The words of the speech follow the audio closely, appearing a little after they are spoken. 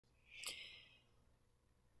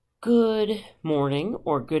Good morning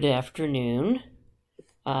or good afternoon,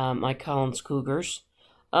 my Collins Cougars.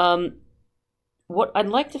 What I'd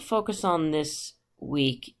like to focus on this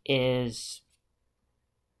week is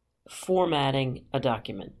formatting a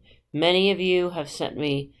document. Many of you have sent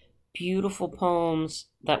me beautiful poems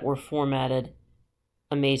that were formatted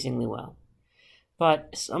amazingly well.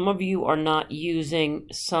 But some of you are not using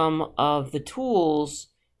some of the tools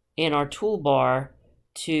in our toolbar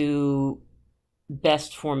to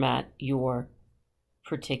best format your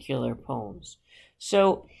particular poems.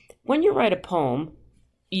 So when you write a poem,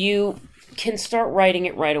 you can start writing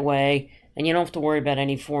it right away and you don't have to worry about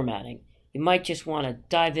any formatting. You might just want to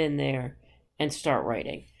dive in there and start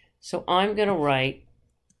writing. So I'm going to write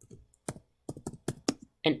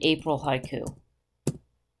an April haiku.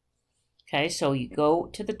 Okay, so you go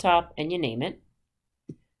to the top and you name it.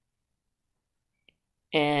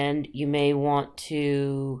 And you may want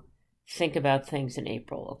to think about things in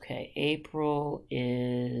April. Okay, April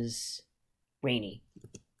is rainy.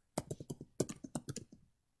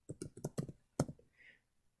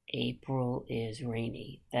 April is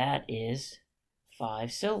rainy. That is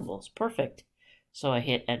 5 syllables. Perfect. So I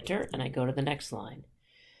hit enter and I go to the next line.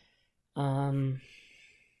 I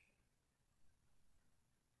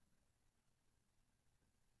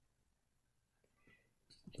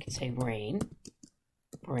can say rain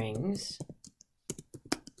brings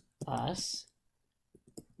us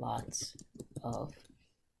lots of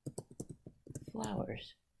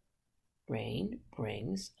flowers. Rain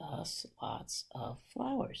brings us lots of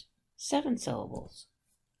flowers. 7 syllables.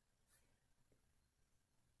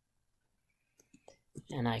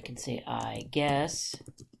 And I can say, I guess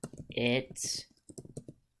it's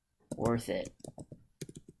worth it.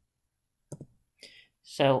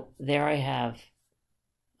 So there I have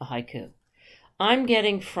a haiku. I'm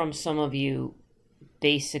getting from some of you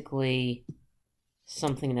basically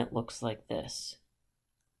something that looks like this.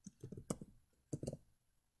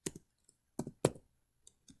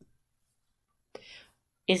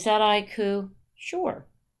 Is that haiku? Sure.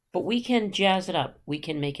 But we can jazz it up. We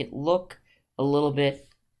can make it look a little bit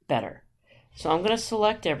better. So I'm going to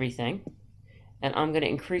select everything and I'm going to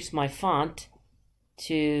increase my font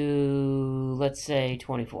to, let's say,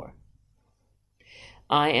 24.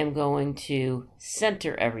 I am going to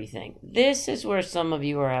center everything. This is where some of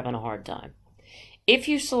you are having a hard time. If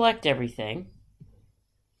you select everything,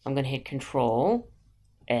 I'm going to hit Control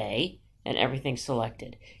A and everything's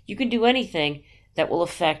selected. You can do anything that will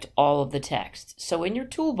affect all of the text. So in your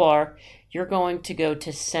toolbar, you're going to go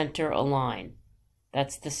to Center Align.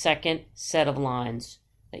 That's the second set of lines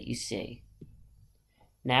that you see.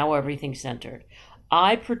 Now everything's centered.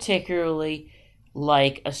 I particularly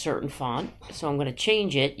like a certain font, so I'm going to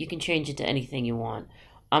change it. You can change it to anything you want.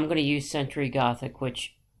 I'm going to use Century Gothic,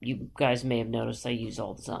 which you guys may have noticed I use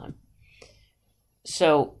all the time.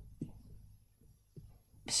 So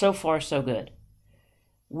far, so good.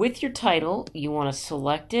 With your title, you want to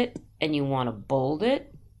select it, and you want to bold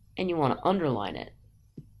it, and you want to underline it.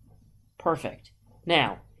 Perfect.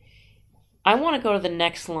 Now, I want to go to the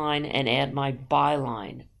next line and add my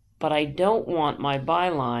byline, but I don't want my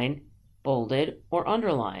byline bolded or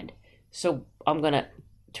underlined. So I'm going to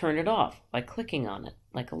turn it off by clicking on it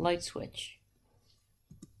like a light switch.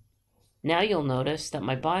 Now you'll notice that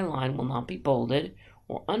my byline will not be bolded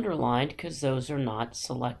or underlined because those are not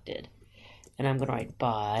selected. And I'm going to write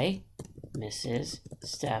by Mrs.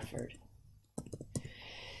 Stafford.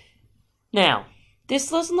 Now,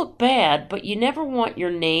 this doesn't look bad, but you never want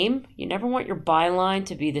your name, you never want your byline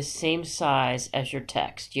to be the same size as your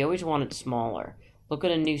text. You always want it smaller. Look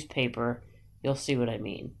at a newspaper, you'll see what I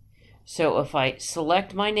mean. So if I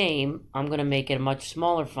select my name, I'm going to make it a much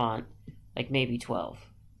smaller font, like maybe 12.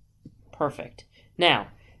 Perfect. Now,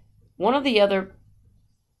 one of the other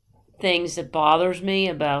things that bothers me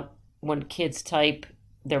about when kids type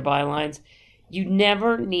their bylines, you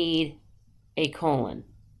never need a colon.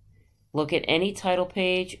 Look at any title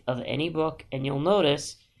page of any book and you'll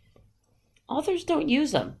notice authors don't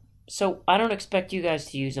use them. So I don't expect you guys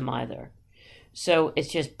to use them either. So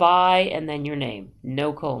it's just by and then your name,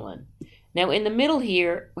 no colon. Now in the middle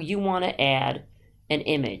here, you want to add an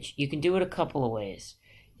image. You can do it a couple of ways.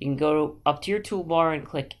 You can go up to your toolbar and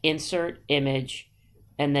click Insert Image,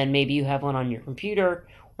 and then maybe you have one on your computer,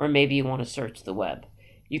 or maybe you want to search the web.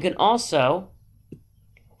 You can also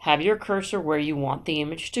have your cursor where you want the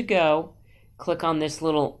image to go. Click on this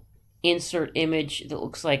little insert image that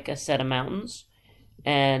looks like a set of mountains,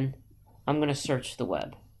 and I'm going to search the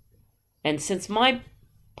web. And since my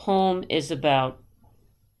poem is about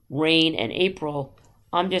rain and April,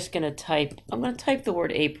 I'm going to type the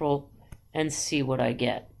word April and see what I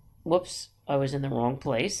get. whoops, I was in the wrong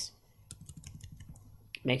place.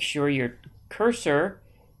 Make sure your cursor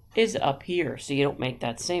is up here so you don't make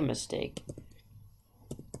that same mistake.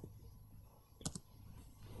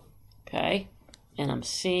 Okay, and I'm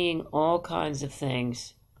seeing all kinds of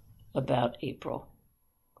things about April.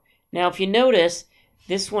 Now, if you notice,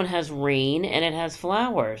 this one has rain and it has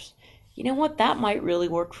flowers. You know what? That might really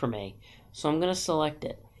work for me. So I'm going to select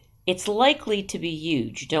it. It's likely to be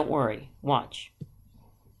huge. Don't worry. Watch.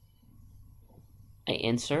 I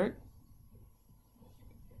insert.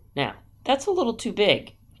 Now, that's a little too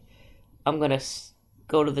big. I'm going to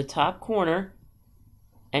go to the top corner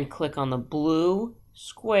and click on the blue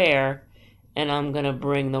square, and I'm going to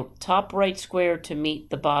bring the top right square to meet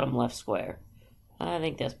the bottom left square. I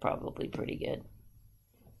think that's probably pretty good.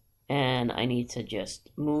 And I need to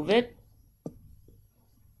just move it.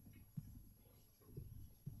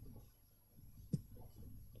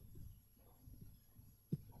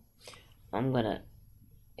 I'm going to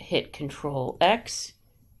hit Control X,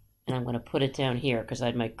 and I'm going to put it down here because I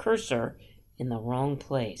had my cursor in the wrong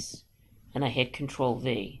place. And I hit Control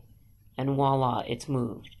V, and voila, it's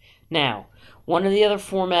moved. Now, one of the other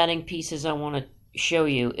formatting pieces I want to show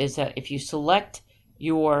you is that if you select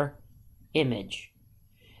your image,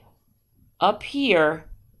 up here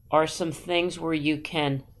are some things where you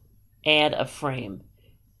can add a frame.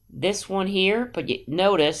 This one here, but you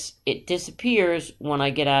notice it disappears when I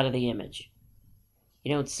get out of the image.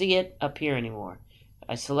 You don't see it up here anymore.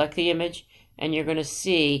 I select the image, and you're going to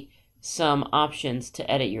see some options to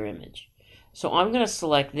edit your image. So I'm going to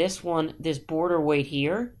select this one, this border weight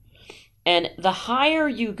here, and the higher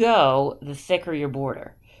you go, the thicker your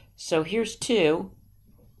border. So here's 2,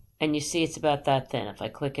 and you see it's about that thin. If I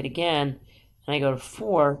click it again, and I go to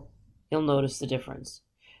 4, you'll notice the difference.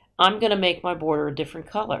 I'm going to make my border a different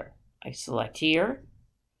color. I select here,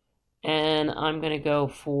 and I'm going to go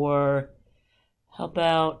for, how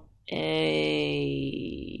about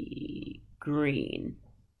a green?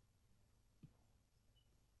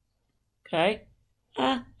 Okay.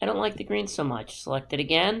 I don't like the green so much. Select it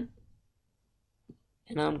again,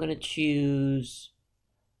 and I'm going to choose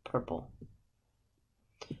purple.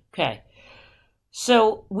 Okay.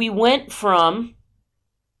 So we went from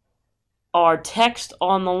our text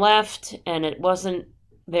on the left, and it wasn't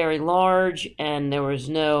very large, and there was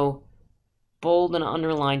no bold and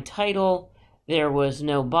underlined title, there was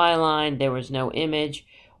no byline, there was no image.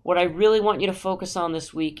 What I really want you to focus on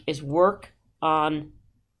this week is work on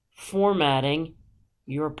formatting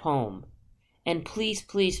your poem. And please,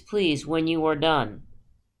 please, please, when you are done,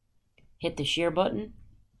 hit the share button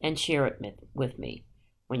and share it with me.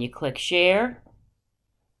 When you click share,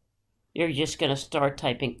 you're just going to start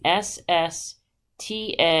typing SSTA,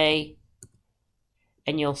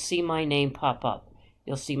 and you'll see my name pop up.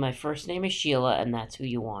 You'll see my first name is Sheila, and that's who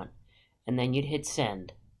you want. And then you'd hit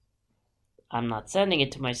send. I'm not sending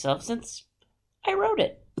it to myself since I wrote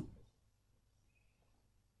it.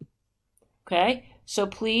 Okay, so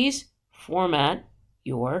please format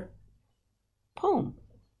your poem.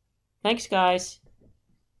 Thanks, guys.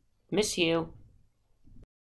 Miss you.